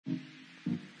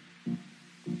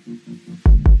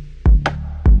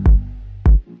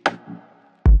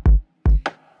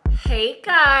Hey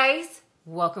guys,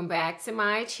 welcome back to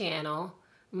my channel.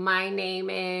 My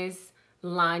name is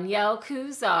Lanyel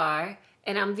Kuzar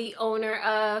and I'm the owner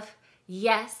of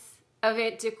Yes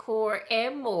Event Decor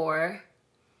and More.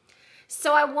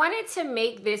 So I wanted to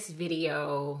make this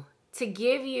video to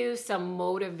give you some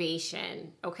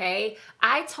motivation, okay?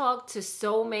 I talk to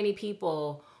so many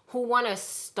people who want to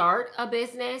start a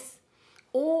business,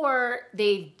 or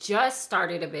they've just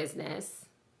started a business,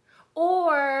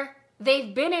 or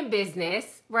they've been in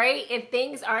business, right? And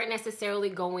things aren't necessarily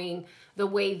going the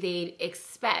way they'd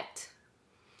expect.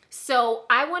 So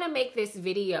I want to make this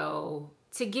video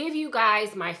to give you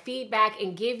guys my feedback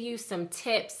and give you some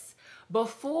tips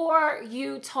before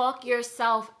you talk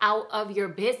yourself out of your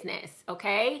business,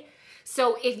 okay?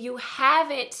 So if you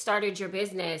haven't started your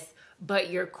business, but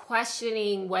you're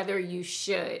questioning whether you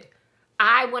should,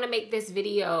 I want to make this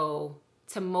video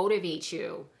to motivate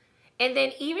you. And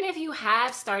then even if you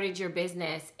have started your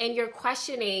business and you're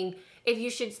questioning if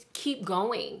you should keep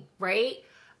going, right?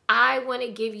 I want to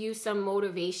give you some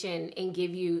motivation and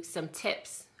give you some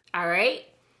tips, all right?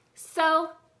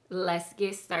 So let's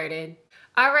get started.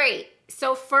 All right,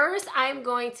 so first I'm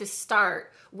going to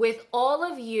start with all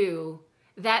of you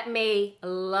that may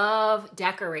love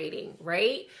decorating,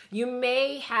 right? You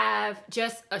may have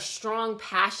just a strong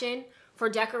passion for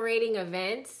decorating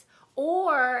events,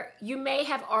 or you may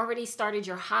have already started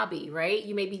your hobby, right?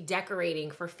 You may be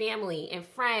decorating for family and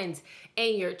friends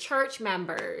and your church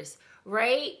members,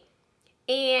 right?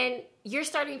 And you're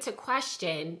starting to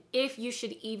question if you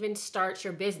should even start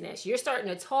your business. You're starting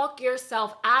to talk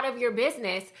yourself out of your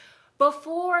business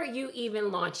before you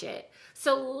even launch it.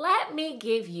 So let me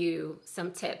give you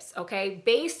some tips, okay?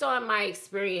 Based on my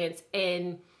experience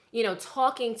in,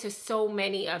 talking to so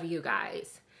many of you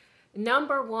guys.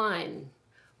 Number one,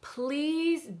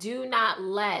 please do not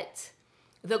let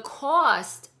the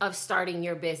cost of starting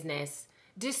your business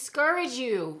discourage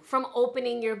you from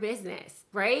opening your business,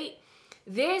 right?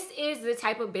 This is the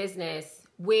type of business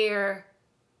where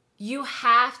you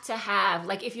have to have,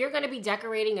 like if you're going to be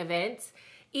decorating events,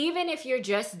 even if you're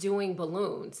just doing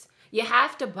balloons, you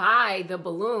have to buy the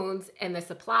balloons and the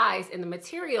supplies and the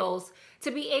materials to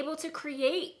be able to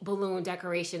create balloon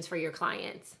decorations for your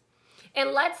clients.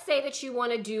 And let's say that you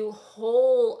want to do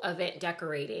whole event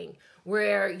decorating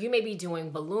where you may be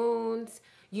doing balloons,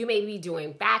 you may be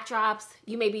doing backdrops,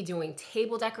 you may be doing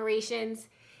table decorations.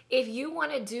 If you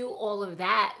want to do all of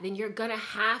that, then you're going to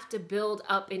have to build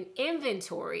up an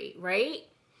inventory, right?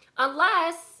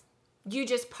 Unless you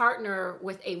just partner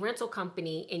with a rental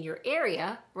company in your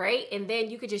area, right? And then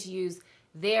you could just use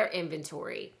their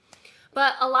inventory.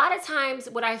 But a lot of times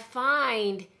what I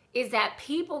find is that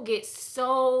people get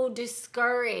so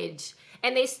discouraged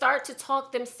and they start to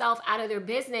talk themselves out of their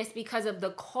business because of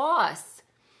the costs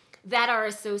that are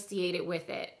associated with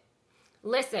it.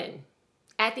 Listen,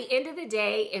 at the end of the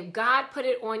day, if God put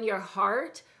it on your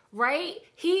heart, right,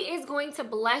 He is going to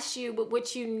bless you with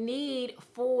what you need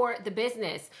for the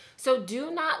business. So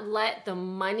do not let the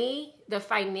money, the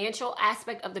financial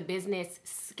aspect of the business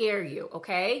scare you,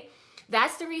 okay?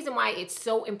 That's the reason why it's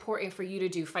so important for you to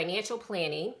do financial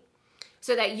planning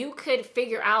so that you could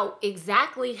figure out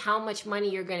exactly how much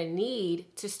money you're going to need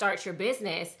to start your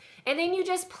business. And then you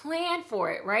just plan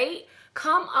for it, right?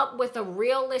 Come up with a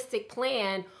realistic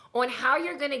plan on how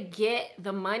you're going to get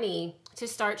the money to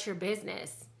start your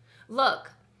business.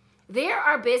 Look, there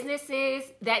are businesses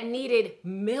that needed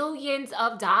millions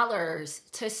of dollars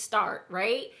to start,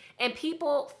 right? And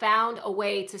people found a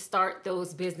way to start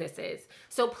those businesses.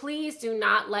 So please do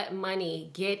not let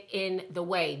money get in the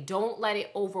way. Don't let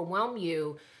it overwhelm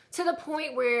you to the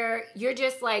point where you're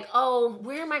just like, oh,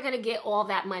 where am I going to get all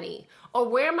that money? Or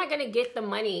where am I going to get the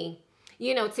money,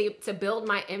 to build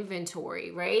my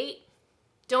inventory, right?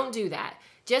 Don't do that.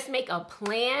 Just make a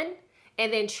plan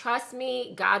and then trust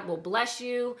me, God will bless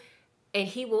you. And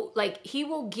he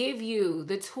will give you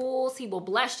the tools. He will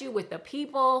bless you with the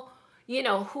people,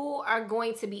 who are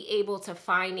going to be able to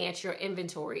finance your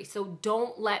inventory. So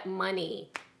don't let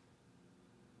money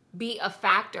be a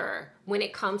factor when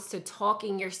it comes to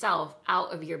talking yourself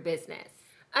out of your business.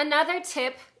 Another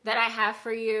tip that I have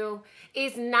for you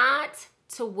is not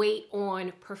to wait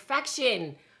on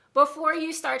perfection before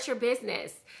you start your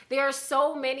business. There are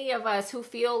so many of us who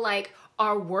feel like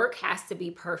our work has to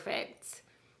be perfect.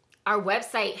 Our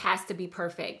website has to be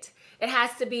perfect. It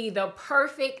has to be the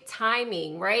perfect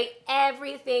timing, right?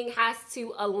 Everything has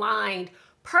to align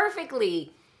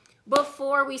perfectly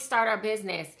before we start our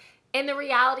business. And the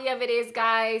reality of it is,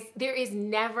 guys, there is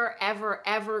never, ever,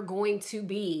 ever going to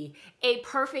be a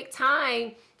perfect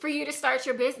time for you to start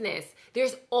your business.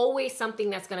 There's always something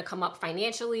that's going to come up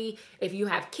financially. If you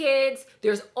have kids,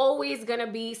 there's always going to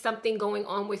be something going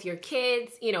on with your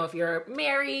kids. You know, if you're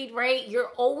married, right?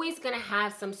 You're always going to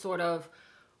have some sort of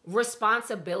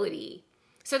responsibility.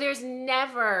 So there's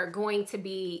never going to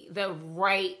be the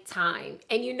right time.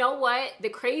 And you know what? The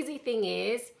crazy thing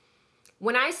is,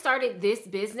 when I started this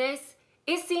business,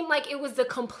 it seemed like it was the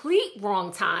complete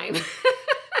wrong time.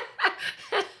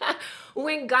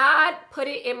 When God put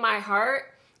it in my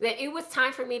heart that it was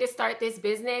time for me to start this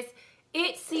business,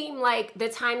 it seemed like the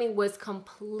timing was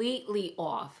completely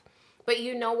off. But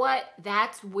you know what?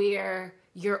 That's where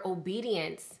your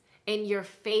obedience and your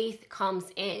faith comes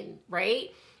in,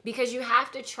 right? Because you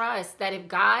have to trust that if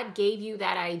God gave you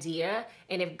that idea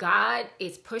and if God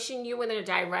is pushing you in a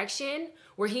direction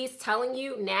where he's telling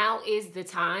you now is the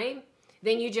time,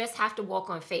 then you just have to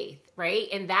walk on faith, right?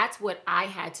 And that's what I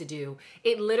had to do.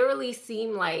 It literally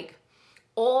seemed like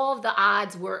all the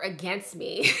odds were against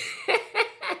me.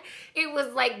 It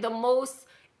was like the most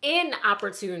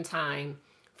inopportune time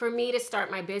for me to start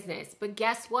my business. But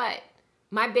guess what?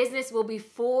 My business will be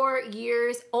 4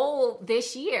 years old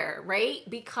this year, right?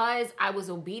 Because I was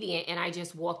obedient and I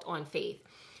just walked on faith.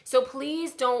 So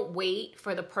please don't wait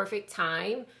for the perfect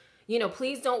time. You know,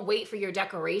 please don't wait for your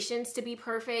decorations to be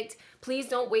perfect. Please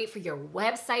don't wait for your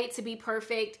website to be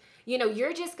perfect. You know,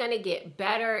 you're just going to get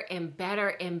better and better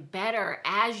and better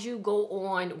as you go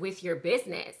on with your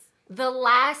business. The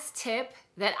last tip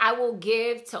that I will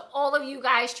give to all of you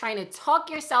guys trying to talk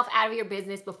yourself out of your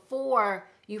business before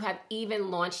you have even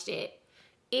launched it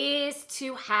is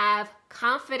to have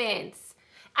confidence.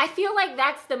 I feel like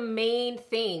that's the main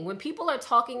thing. When people are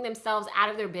talking themselves out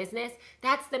of their business,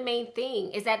 that's the main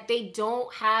thing, is that they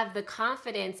don't have the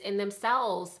confidence in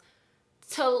themselves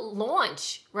to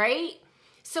launch, right?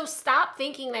 So stop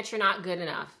thinking that you're not good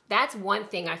enough. That's one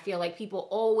thing I feel like people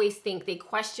always think. They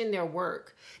question their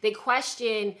work. They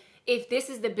question if this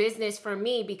is the business for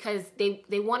me because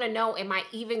they want to know, am I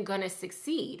even going to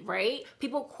succeed, right?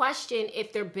 People question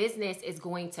if their business is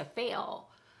going to fail.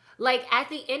 Like at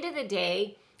the end of the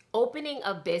day, opening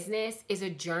a business is a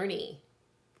journey.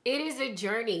 It is a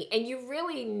journey, and you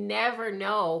really never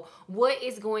know what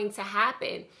is going to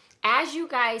happen. As you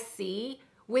guys see,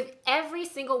 with every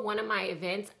single one of my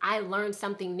events, I learned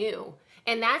something new.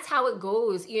 And that's how it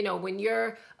goes, you know, when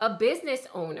you're a business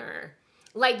owner.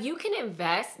 Like you can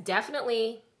invest,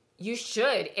 definitely you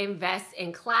should invest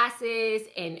in classes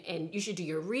and you should do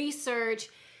your research,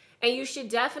 and you should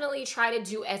definitely try to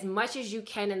do as much as you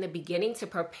can in the beginning to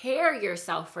prepare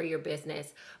yourself for your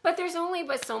business. But there's only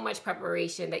but so much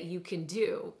preparation that you can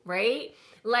do, right?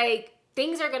 Like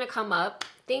things are going to come up,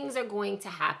 things are going to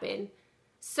happen.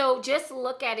 So just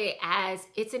look at it as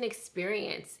it's an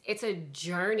experience. It's a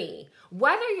journey.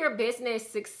 Whether your business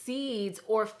succeeds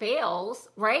or fails,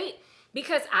 right?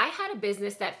 Because I had a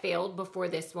business that failed before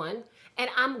this one, and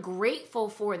I'm grateful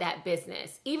for that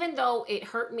business, even though it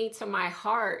hurt me to my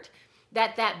heart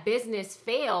that that business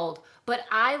failed, but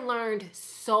I learned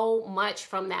so much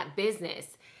from that business.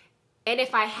 And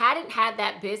if I hadn't had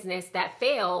that business that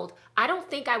failed, I don't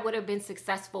think I would have been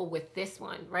successful with this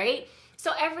one, right?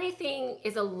 So everything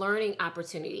is a learning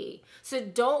opportunity. So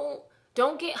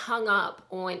don't get hung up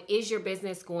on, is your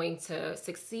business going to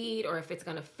succeed or if it's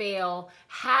going to fail?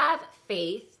 Have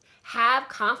faith, have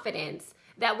confidence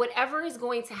that whatever is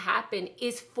going to happen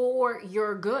is for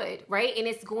your good, right? And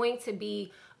it's going to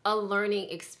be a learning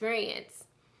experience.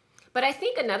 But I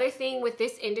think another thing with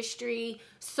this industry,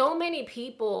 so many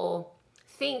people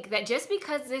think that just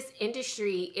because this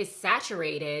industry is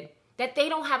saturated, that they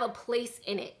don't have a place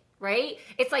in it. Right?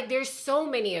 It's like there's so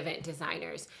many event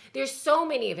designers. There's so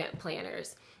many event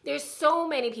planners. There's so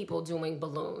many people doing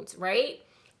balloons, right?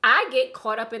 I get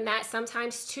caught up in that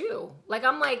sometimes too. Like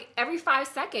I'm like every 5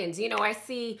 seconds, you know, I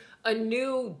see a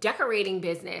new decorating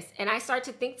business and I start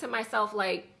to think to myself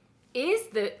like, is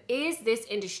this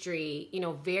industry, you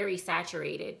know, very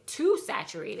saturated, too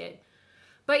saturated?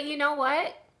 But you know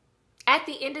what? At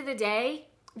the end of the day,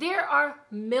 there are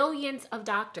millions of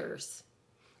doctors.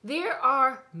 There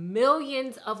are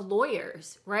millions of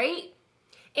lawyers, right?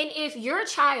 And if your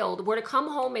child were to come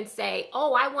home and say,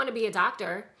 oh, I want to be a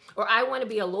doctor or I want to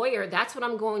be a lawyer, that's what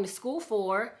I'm going to school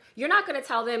for, you're not going to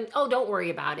tell them, oh, don't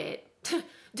worry about it.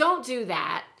 Don't do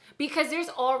that, because there's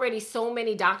already so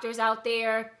many doctors out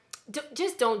there.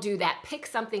 Just don't do that. Pick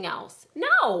something else.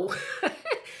 No,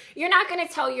 you're not going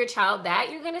to tell your child that.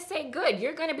 You're going to say, good,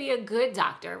 you're going to be a good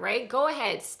doctor, right? Go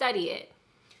ahead, study it.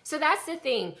 So that's the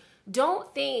thing.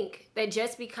 Don't think that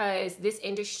just because this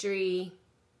industry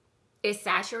is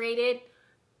saturated,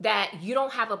 that you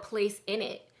don't have a place in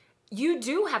it. You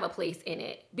do have a place in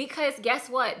it, because guess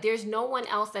what? There's no one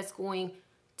else that's going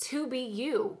to be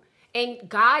you. And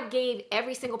God gave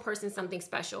every single person something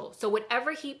special. So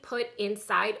whatever he put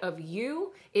inside of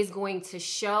you is going to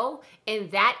show, and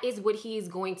that is what he is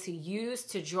going to use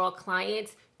to draw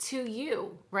clients to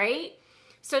you, right?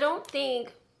 So don't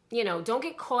think, don't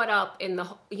get caught up in the,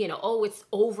 oh, it's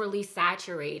overly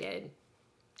saturated.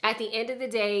 At the end of the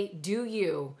day, do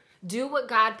you. Do what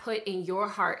God put in your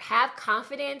heart. Have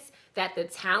confidence that the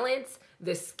talents,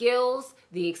 the skills,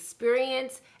 the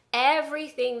experience,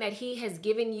 everything that he has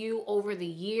given you over the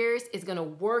years is going to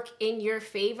work in your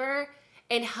favor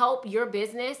and help your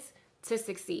business to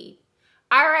succeed.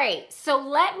 All right, so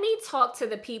let me talk to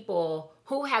the people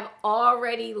who have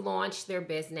already launched their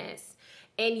business.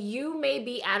 And you may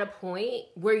be at a point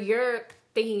where you're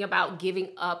thinking about giving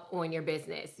up on your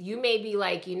business. You may be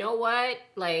like, you know what?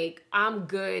 Like, I'm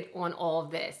good on all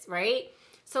of this, right?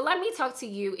 So let me talk to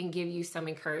you and give you some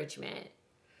encouragement.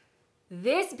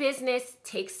 This business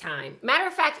takes time. Matter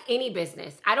of fact, any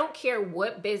business, I don't care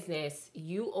what business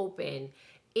you open,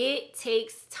 it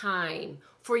takes time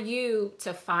for you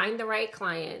to find the right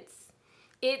clients.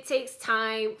 It takes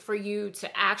time for you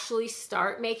to actually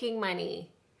start making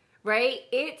money, right?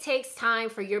 It takes time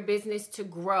for your business to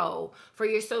grow, for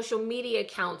your social media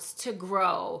accounts to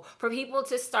grow, for people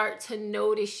to start to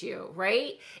notice you,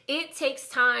 right? It takes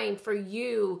time for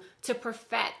you to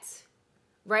perfect,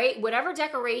 right? Whatever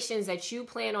decorations that you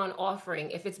plan on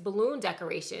offering, if it's balloon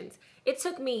decorations, it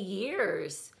took me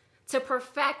years to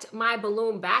perfect my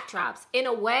balloon backdrops in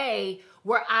a way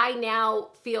where I now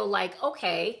feel like,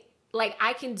 okay, like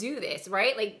I can do this,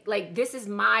 right? Like this is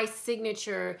my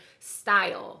signature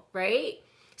style, right?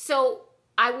 So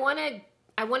I want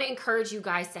to encourage you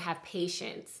guys to have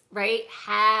patience, right?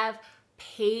 Have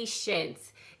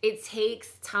patience. It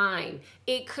takes time.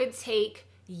 It could take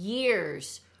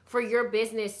years for your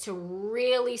business to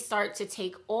really start to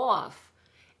take off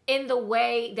in the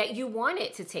way that you want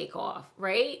it to take off,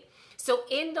 right? So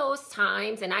in those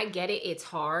times, and I get it, it's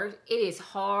hard. It is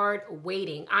hard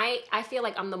waiting. I feel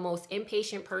like I'm the most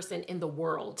impatient person in the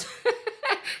world.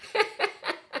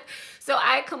 So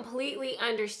I completely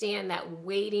understand that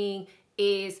waiting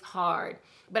is hard.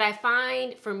 But I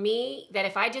find for me that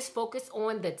if I just focus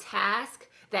on the task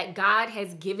that God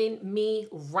has given me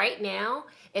right now,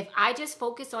 if I just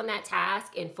focus on that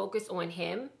task and focus on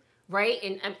him, right?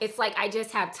 And it's like I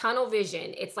just have tunnel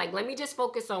vision. It's like, let me just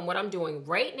focus on what I'm doing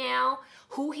right now,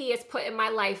 who he has put in my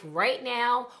life right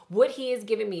now, what he has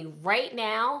given me right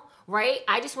now, right?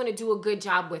 I just want to do a good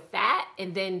job with that.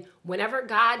 And then whenever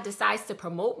God decides to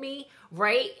promote me,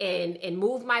 right, and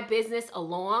move my business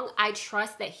along, I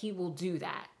trust that he will do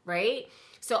that, right?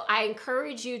 So I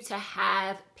encourage you to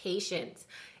have patience.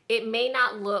 It may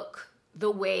not look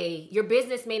the way, your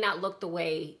business may not look the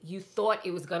way you thought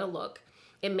it was going to look.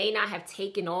 It may not have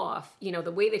taken off,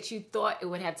 the way that you thought it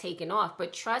would have taken off.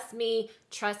 But trust me,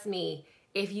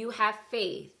 if you have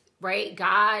faith, right,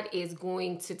 God is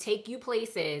going to take you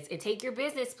places and take your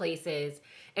business places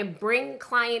and bring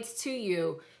clients to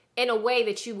you in a way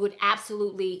that you would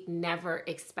absolutely never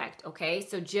expect, okay?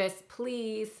 So just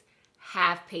please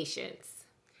have patience.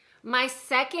 My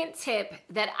second tip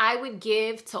that I would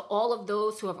give to all of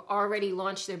those who have already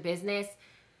launched their business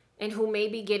and who may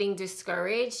be getting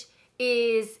discouraged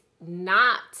is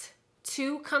not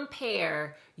to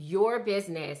compare your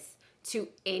business to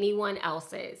anyone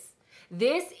else's.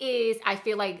 This is, I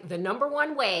feel like, the number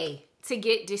one way to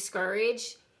get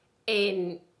discouraged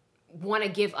and want to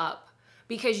give up,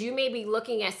 because you may be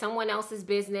looking at someone else's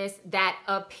business that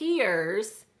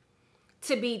appears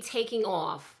to be taking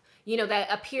off, that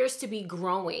appears to be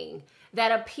growing,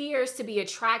 that appears to be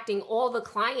attracting all the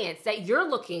clients that you're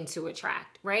looking to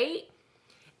attract, right?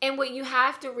 And what you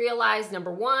have to realize,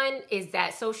 number one, is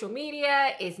that social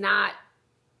media is not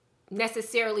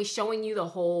necessarily showing you the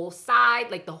whole side,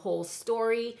 like the whole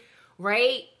story,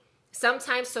 right?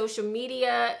 Sometimes social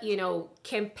media,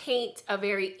 can paint a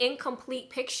very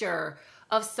incomplete picture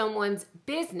of someone's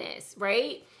business,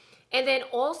 right? And then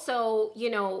also,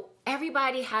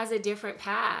 everybody has a different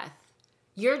path.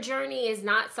 Your journey is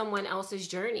not someone else's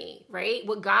journey, right?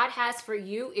 What God has for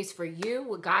you is for you.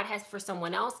 What God has for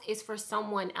someone else is for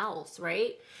someone else,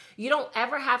 right? You don't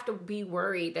ever have to be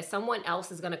worried that someone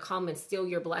else is going to come and steal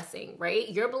your blessing, right?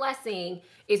 Your blessing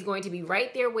is going to be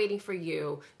right there waiting for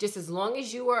you. Just as long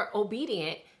as you are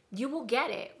obedient, you will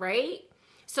get it, right?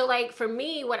 So like for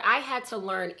me, what I had to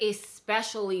learn,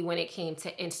 especially when it came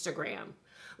to Instagram,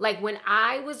 like when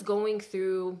I was going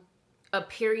through a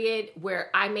period where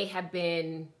I may have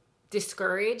been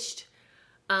discouraged,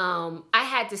 I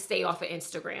had to stay off of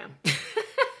Instagram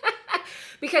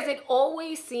because it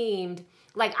always seemed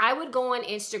like I would go on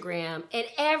Instagram and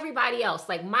everybody else,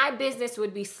 like my business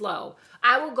would be slow.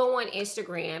 I would go on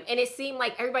Instagram and it seemed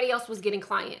like everybody else was getting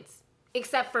clients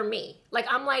except for me. Like,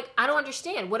 I'm like, I don't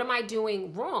understand. What am I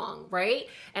doing wrong, right?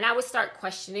 And I would start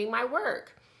questioning my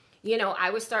work. You know, I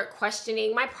would start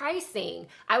questioning my pricing.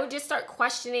 I would just start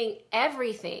questioning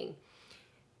everything.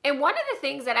 And one of the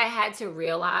things that I had to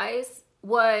realize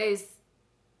was,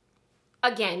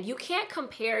 again, you can't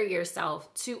compare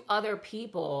yourself to other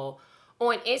people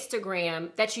on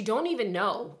Instagram that you don't even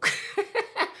know.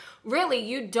 Really,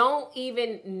 you don't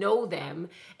even know them.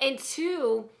 And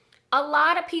two, a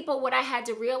lot of people, what I had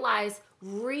to realize,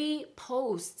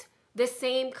 repost the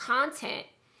same content.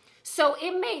 So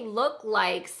it may look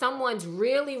like someone's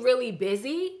really, really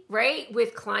busy, right,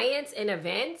 with clients and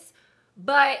events,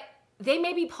 but they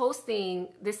may be posting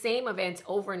the same events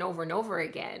over and over and over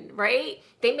again, right?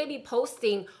 They may be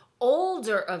posting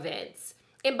older events.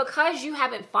 And because you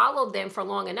haven't followed them for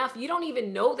long enough, you don't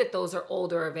even know that those are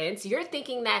older events. You're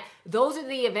thinking that those are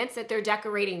the events that they're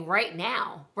decorating right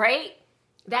now, right?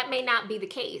 That may not be the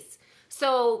case.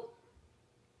 So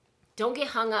don't get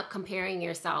hung up comparing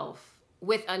yourself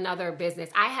with another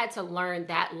business. I had to learn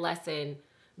that lesson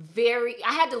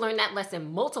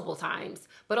multiple times,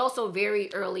 but also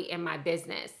very early in my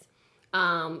business.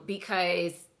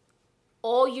 Because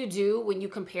all you do when you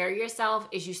compare yourself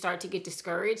is you start to get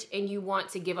discouraged and you want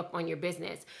to give up on your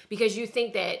business because you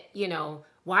think that, you know,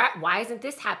 why isn't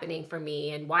this happening for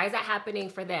me? And why is that happening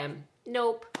for them?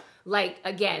 Nope. Like,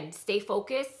 again, stay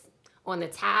focused on the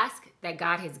task that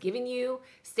God has given you.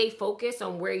 Stay focused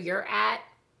on where you're at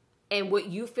and what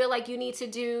you feel like you need to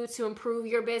do to improve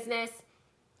your business,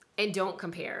 and don't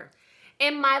compare.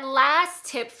 And my last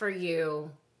tip for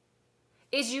you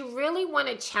is you really want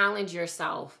to challenge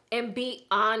yourself and be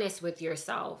honest with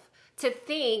yourself to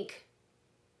think,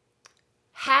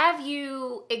 have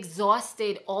you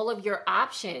exhausted all of your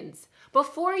options?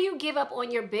 Before you give up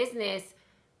on your business,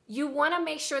 you want to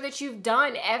make sure that you've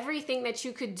done everything that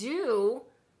you could do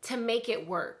to make it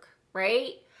work,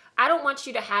 right? I don't want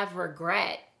you to have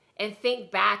regret and think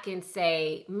back and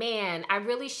say, man, I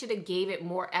really should have gave it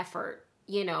more effort.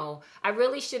 You know, I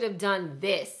really should have done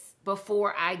this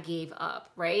before I gave up,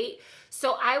 right?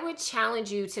 So I would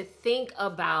challenge you to think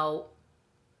about,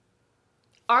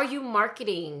 are you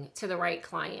marketing to the right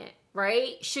client,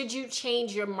 right? Should you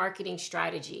change your marketing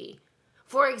strategy?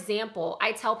 For example,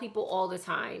 I tell people all the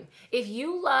time, if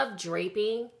you love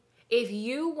draping, if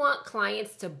you want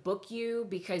clients to book you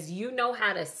because you know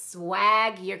how to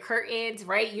swag your curtains,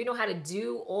 right? You know how to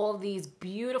do all these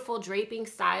beautiful draping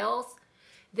styles,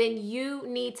 then you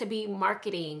need to be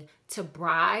marketing to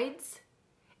brides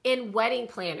and wedding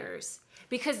planners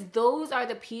because those are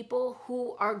the people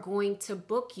who are going to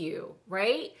book you,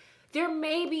 right? There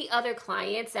may be other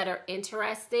clients that are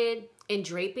interested in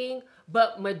draping,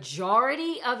 but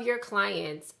majority of your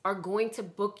clients are going to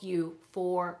book you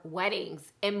for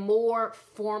weddings and more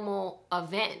formal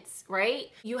events,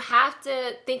 right? You have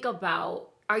to think about,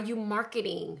 are you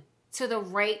marketing to the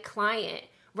right client,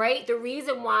 right? The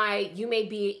reason why you may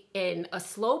be in a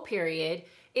slow period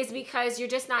is because you're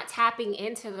just not tapping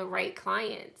into the right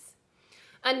clients.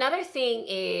 Another thing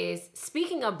is,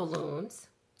 speaking of balloons,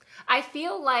 I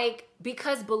feel like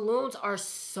because balloons are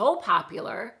so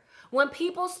popular, when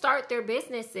people start their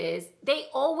businesses, they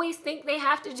always think they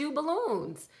have to do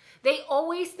balloons. They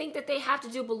always think that they have to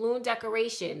do balloon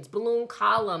decorations, balloon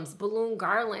columns, balloon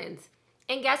garlands.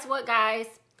 And guess what, guys?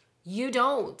 You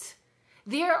don't.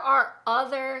 There are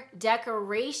other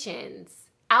decorations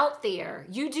out there.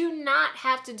 You do not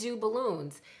have to do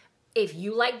balloons. If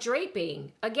you like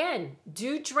draping, again,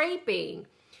 do draping.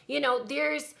 You know,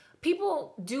 there's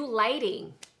people do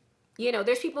lighting. You know,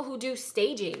 there's people who do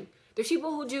staging. There's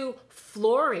people who do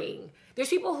flooring. There's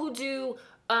people who do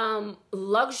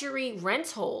luxury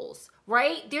rentals,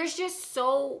 right? There's just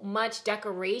so much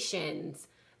decorations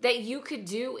that you could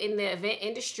do in the event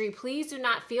industry. Please do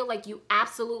not feel like you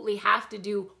absolutely have to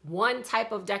do one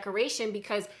type of decoration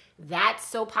because that's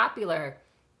so popular.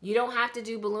 You don't have to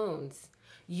do balloons.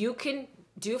 You can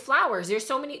do flowers. There's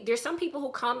some people who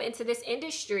come into this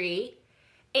industry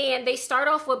and they start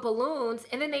off with balloons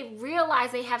and then they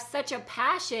realize they have such a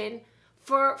passion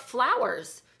for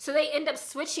flowers. So they end up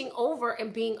switching over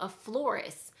and being a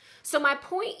florist. So my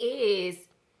point is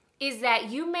that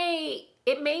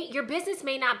your business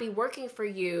may not be working for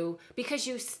you because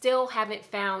you still haven't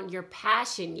found your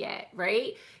passion yet,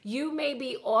 right? You may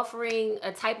be offering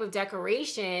a type of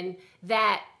decoration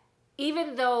that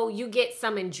even though you get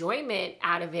some enjoyment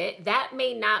out of it, that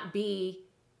may not be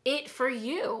it for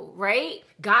you, right?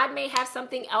 God may have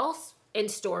something else in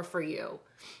store for you.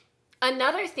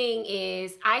 Another thing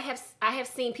is I have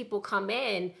seen people come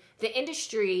in the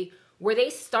industry where they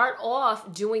start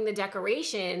off doing the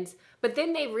decorations, but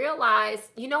then they realize,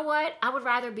 you know what? I would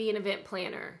rather be an event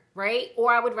planner, right?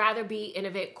 Or I would rather be an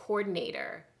event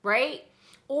coordinator, right?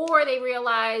 Or they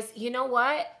realize, you know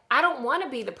what? I don't want to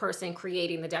be the person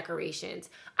creating the decorations.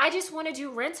 I just want to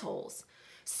do rentals.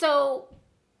 So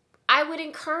I would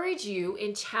encourage you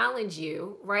and challenge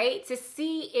you, right, to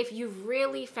see if you've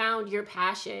really found your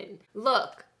passion.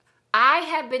 Look, I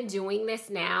have been doing this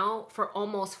now for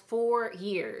almost 4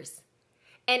 years.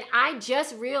 And I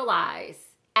just realized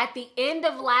at the end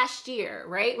of last year,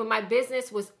 right, when my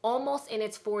business was almost in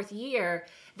its 4th year,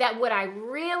 that what I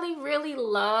really, really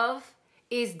love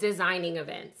is designing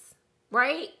events,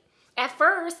 right? At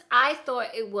first, I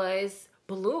thought it was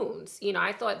balloons. You know,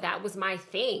 I thought that was my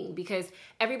thing because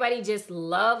everybody just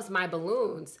loves my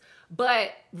balloons.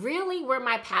 But really where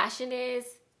my passion is,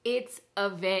 it's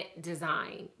event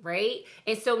design, right?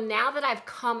 And so now that I've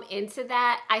come into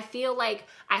that, I feel like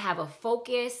I have a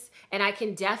focus and I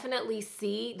can definitely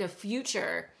see the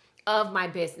future of my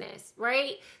business,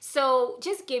 right? So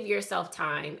just give yourself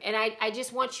time. And I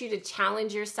just want you to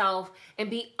challenge yourself and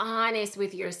be honest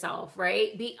with yourself,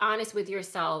 right? Be honest with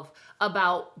yourself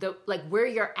about where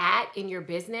you're at in your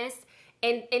business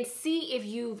and see if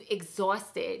you've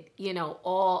exhausted, you know,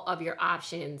 all of your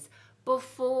options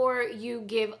before you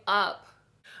give up.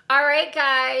 All right,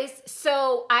 guys.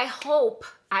 So I hope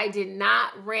I did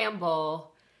not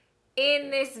ramble in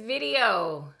this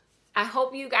video. I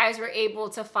hope you guys were able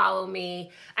to follow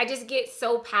me. I just get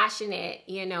so passionate,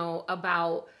 you know,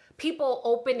 about people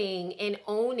opening and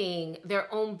owning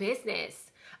their own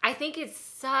business. I think it's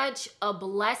such a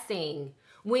blessing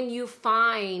when you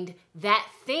find that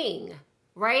thing,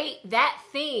 right? That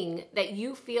thing that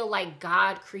you feel like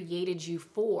God created you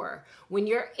for. When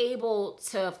you're able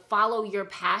to follow your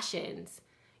passions,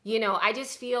 you know, I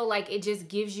just feel like it just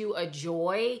gives you a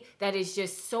joy that is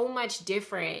just so much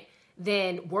different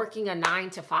than working a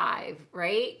 9-to-5,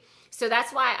 right? So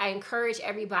that's why I encourage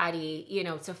everybody, you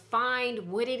know, to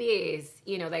find what it is,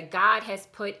 you know, that God has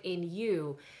put in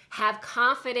you. Have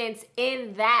confidence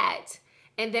in that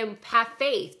and then have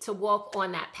faith to walk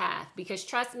on that path. Because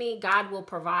trust me, God will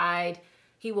provide.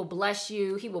 He will bless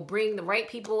you. He will bring the right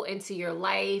people into your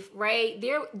life, right?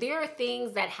 There are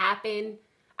things that happen.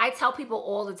 I tell people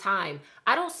all the time,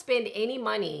 I don't spend any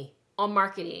money on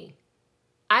marketing.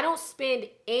 I don't spend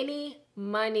any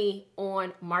money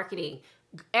on marketing.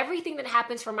 Everything that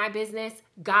happens for my business,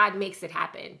 God makes it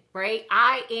happen, right?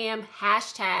 I am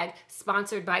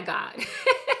 #sponsored by God.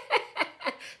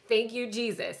 Thank you,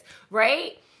 Jesus,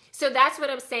 right? So that's what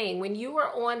I'm saying. When you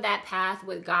are on that path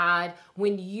with God,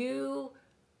 when you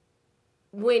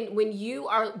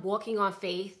are walking on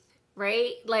faith,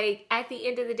 right? Like at the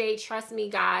end of the day, trust me,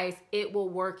 guys, it will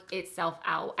work itself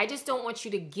out. I just don't want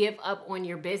you to give up on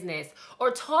your business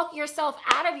or talk yourself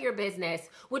out of your business,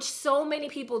 which so many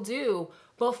people do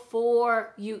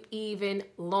before you even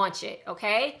launch it,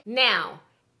 okay? Now,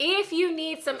 if you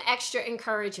need some extra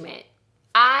encouragement,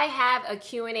 I have a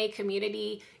Q&A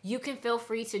community. You can feel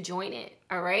free to join it,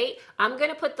 all right? I'm going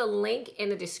to put the link in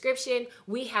the description.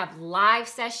 We have live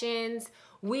sessions.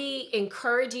 We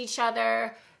encourage each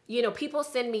other. You know, people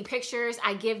send me pictures.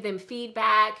 I give them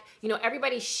feedback. You know,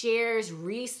 everybody shares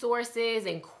resources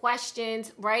and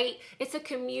questions, right? It's a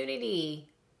community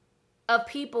of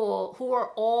people who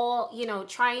are all, you know,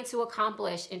 trying to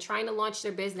accomplish and trying to launch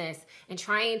their business and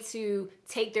trying to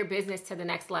take their business to the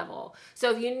next level.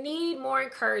 So if you need more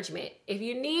encouragement, if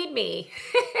you need me,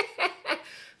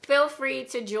 feel free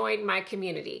to join my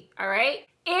community, all right?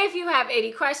 If you have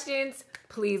any questions,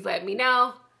 please let me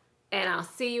know, and I'll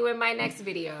see you in my next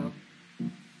video.